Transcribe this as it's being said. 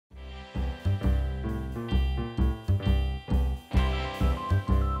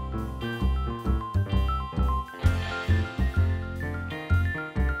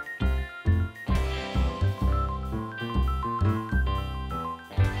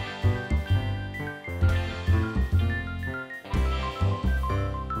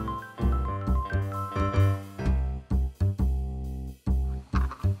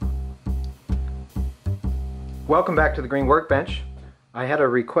Welcome back to the Green Workbench. I had a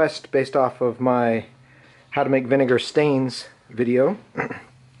request based off of my how to make vinegar stains video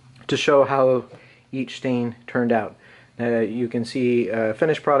to show how each stain turned out. You can see a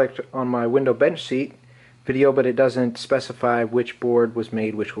finished product on my window bench seat video, but it doesn't specify which board was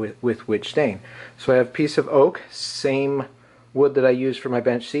made with which stain. So I have a piece of oak, same wood that I used for my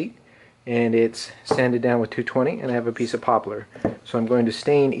bench seat, and it's sanded down with 220, and I have a piece of poplar. So I'm going to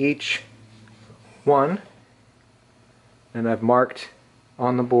stain each one, and I've marked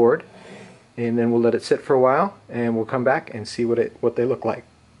on the board, and then we'll let it sit for a while and we'll come back and see what they look like.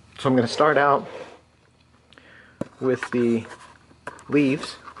 So I'm going to start out with the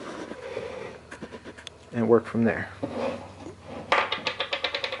leaves and work from there.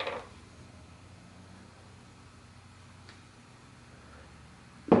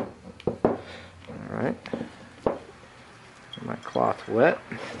 Alright, my cloth wet.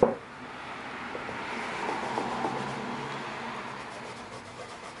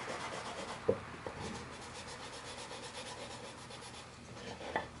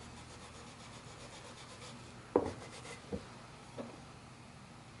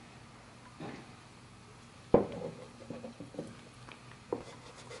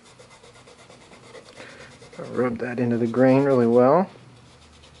 Rub that into the grain really well.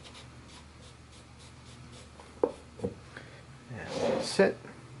 And that's it.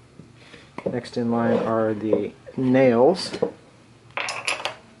 Next in line are the nails.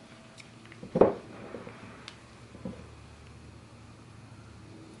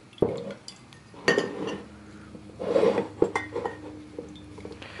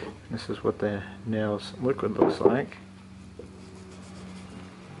 This is what the nails liquid looks like.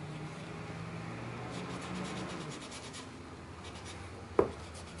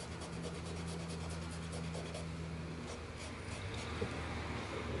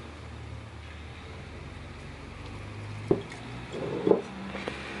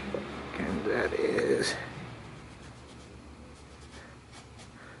 That is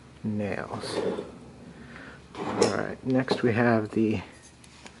nails. Alright, next we have the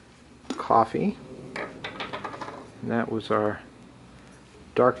coffee. And that was our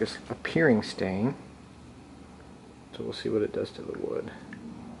darkest appearing stain. So we'll see what it does to the wood.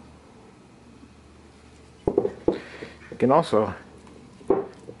 You can also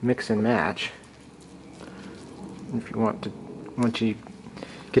mix and match if you want to. Once you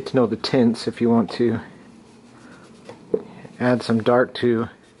get to know the tints, if you want to add some dark to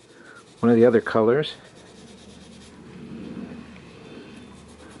one of the other colors.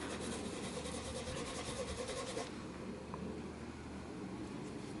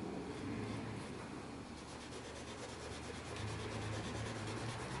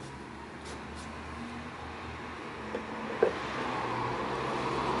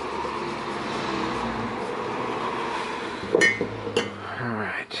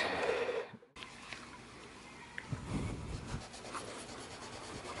 Alright.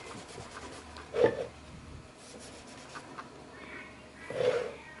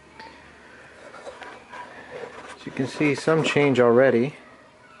 As you can see, some change already.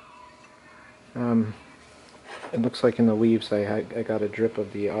 It looks like in the leaves I got a drip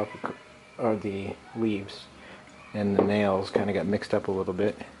of the leaves, and the nails kind of got mixed up a little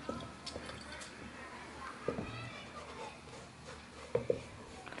bit.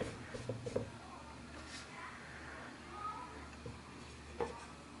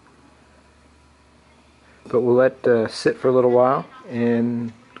 But we'll let sit for a little while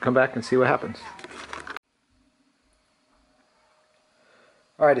and come back and see what happens.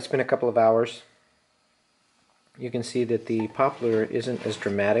 Alright, it's been a couple of hours. You can see that the poplar isn't as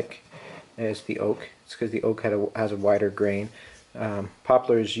dramatic as the oak. It's because the oak has a wider grain.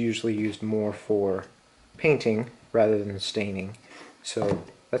 Poplar is usually used more for painting rather than staining, so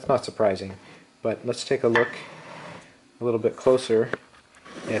that's not surprising. But let's take a look a little bit closer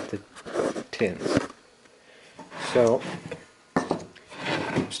at the tints. So,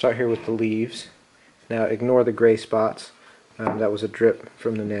 start here with the leaves. Now ignore the gray spots. That was a drip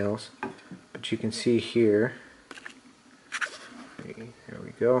from the nails. But you can see here, there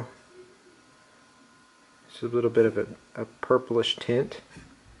we go, it's a little bit of a purplish tint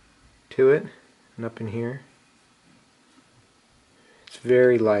to it, and up in here. It's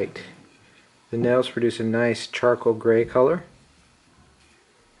very light. The nails produce a nice charcoal gray color.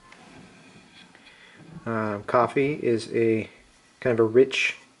 Coffee is a kind of a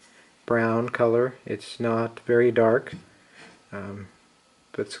rich brown color. It's not very dark,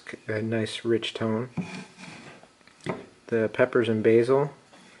 but it's a nice rich tone. The peppers and basil,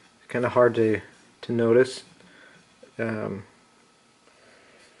 it's kind of hard to notice. There's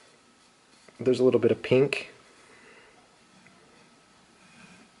a little bit of pink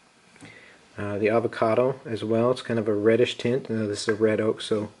The avocado as well, it's kind of a reddish tint. This is a red oak,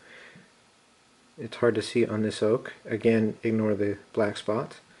 so it's hard to see on this oak. Again, ignore the black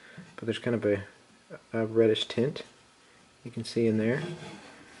spots, but there's kind of a reddish tint you can see in there.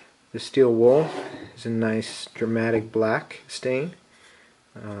 The steel wool is a nice dramatic black stain.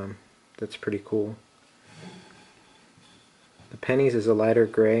 That's pretty cool. The pennies is a lighter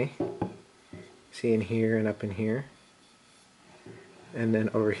gray. See in here and up in here. And then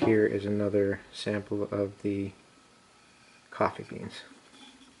over here is another sample of the coffee beans.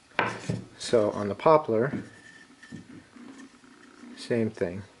 So on the poplar, same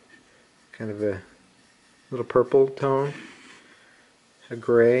thing. Kind of a little purple tone, a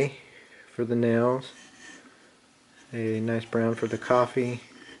gray for the nails, a nice brown for the coffee,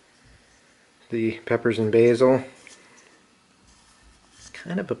 the peppers and basil,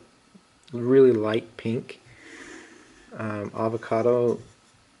 kind of a really light pink, avocado,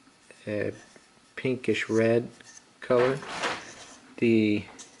 a pinkish red color. The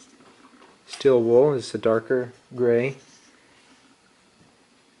steel wool is a darker gray,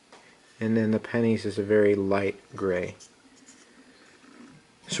 and then the pennies is a very light gray.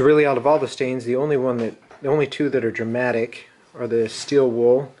 So really, out of all the stains, the only two that are dramatic are the steel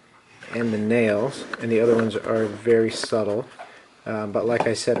wool and the nails, and the other ones are very subtle. But like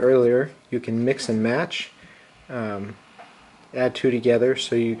I said earlier, you can mix and match, add two together.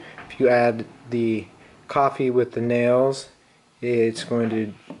 So if you add the coffee with the nails, it's going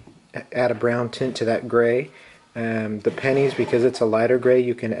to add a brown tint to that gray. The pennies, because it's a lighter gray,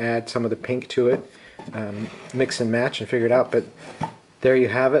 you can add some of the pink to it, mix and match and figure it out. But there you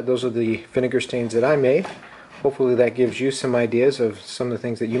have it. Those are the vinegar stains that I made. Hopefully that gives you some ideas of some of the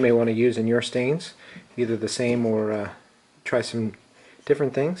things that you may want to use in your stains, either the same or try some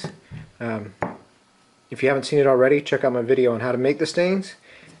different things. If you haven't seen it already, check out my video on how to make the stains,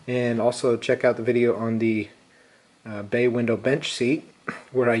 and also check out the video on the bay window bench seat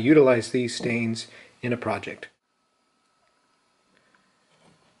where I utilize these stains in a project.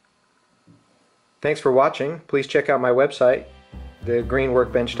 Thanks for watching. Please check out my website,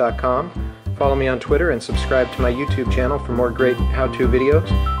 thegreenworkbench.com. Follow me on Twitter and subscribe to my YouTube channel for more great how-to videos.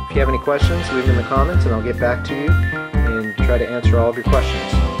 If you have any questions, leave them in the comments and I'll get back to you and try to answer all of your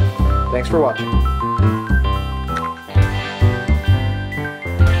questions. Thanks for watching.